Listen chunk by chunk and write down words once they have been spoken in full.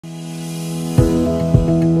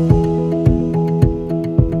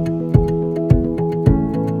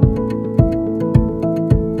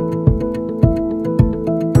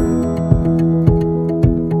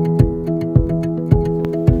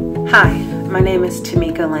My name is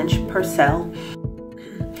Tomeka Lynch Purcell.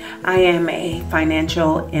 I am a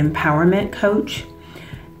financial empowerment coach,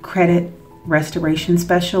 credit restoration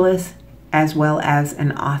specialist, as well as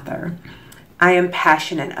an author. I am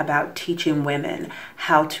passionate about teaching women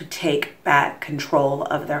how to take back control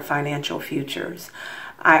of their financial futures.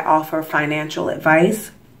 I offer financial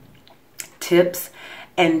advice, tips,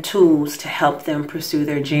 and tools to help them pursue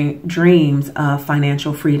their dreams of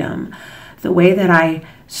financial freedom. The way that I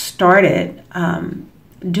started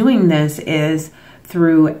doing this is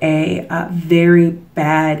through a very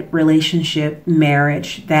bad relationship,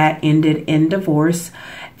 marriage that ended in divorce,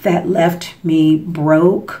 that left me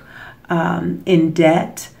broke, in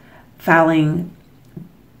debt, filing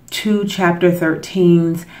 2 Chapter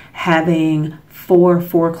 13s, having 4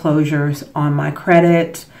 foreclosures on my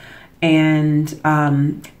credit, and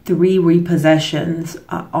 3 repossessions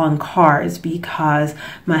on cars because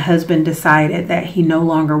my husband decided that he no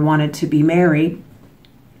longer wanted to be married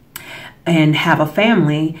and have a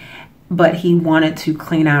family, but he wanted to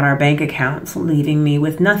clean out our bank accounts, leaving me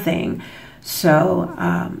with nothing. So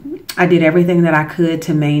I did everything that I could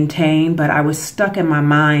to maintain, but I was stuck in my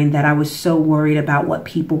mind that I was so worried about what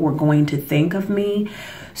people were going to think of me.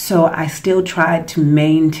 So I still tried to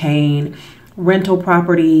maintain rental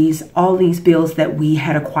properties, all these bills that we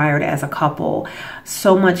had acquired as a couple,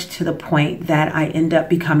 so much to the point that I ended up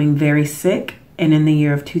becoming very sick. And in the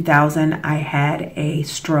year of 2000, I had a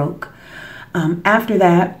stroke. After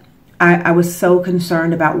that, I was so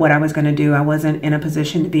concerned about what I was going to do. I wasn't in a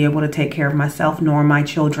position to be able to take care of myself nor my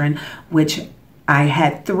children, which I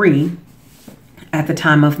had 3 at the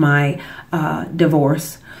time of my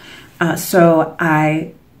divorce. So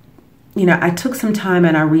I took some time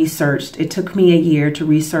and I researched. It took me a year to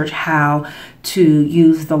research how to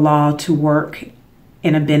use the law to work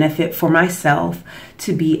in a benefit for myself,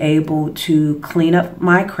 to be able to clean up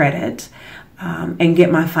my credit and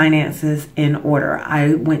get my finances in order.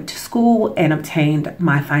 I went to school and obtained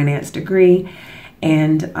my finance degree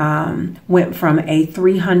and went from a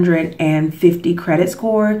 350 credit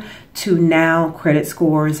score to now credit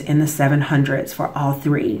scores in the 700s for all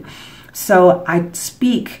 3. So I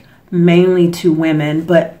speak mainly to women,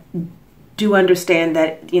 but do understand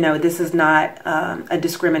that, this is not a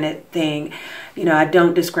discriminate thing. I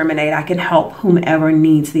don't discriminate. I can help whomever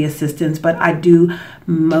needs the assistance, but I do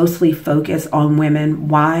mostly focus on women.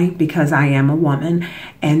 Why? Because I am a woman.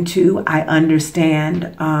 And 2, I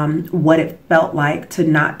understand what it felt like to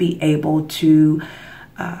not be able to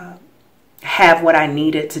have what I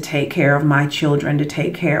needed to take care of my children, to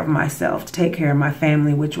take care of myself, to take care of my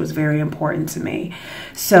family, which was very important to me.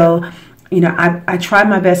 So, I try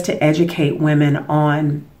my best to educate women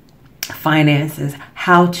on finances,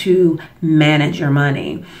 how to manage your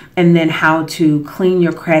money, and then how to clean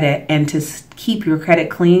your credit and to keep your credit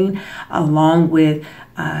clean, along with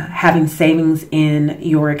having savings in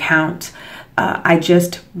your account. I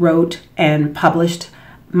just wrote and published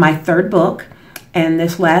my 3rd book. And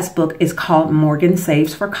this last book is called Morgan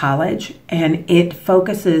Saves for College, and it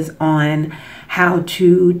focuses on how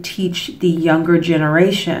to teach the younger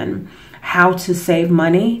generation how to save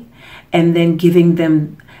money and then giving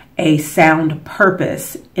them a sound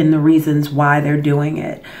purpose in the reasons why they're doing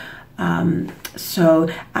it. So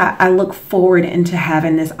I look forward into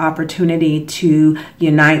having this opportunity to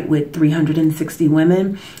unite with 360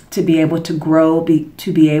 women, to be able to grow,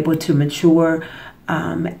 to be able to mature,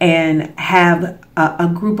 and have a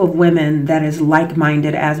group of women that is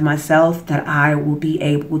like-minded as myself, that I will be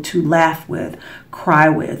able to laugh with, cry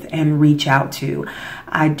with, and reach out to.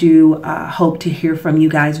 I do hope to hear from you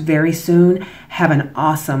guys very soon. Have an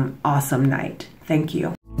awesome, awesome night. Thank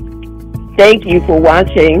you. Thank you for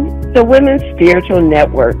watching the Women's Spiritual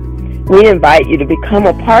Network. We invite you to become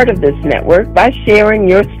a part of this network by sharing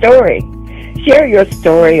your story. Share your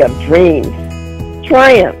story of dreams,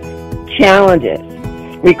 triumphs, challenges.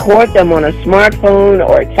 Record them on a smartphone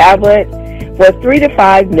or a tablet for 3 to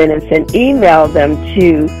 5 minutes and email them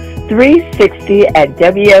to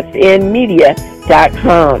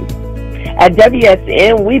 360@WSNmedia.com. At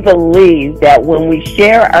WSN, we believe that when we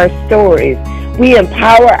share our stories, we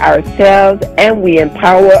empower ourselves and we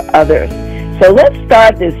empower others. So let's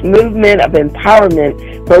start this movement of empowerment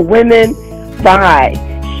for women by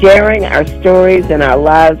sharing our stories and our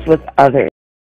lives with others.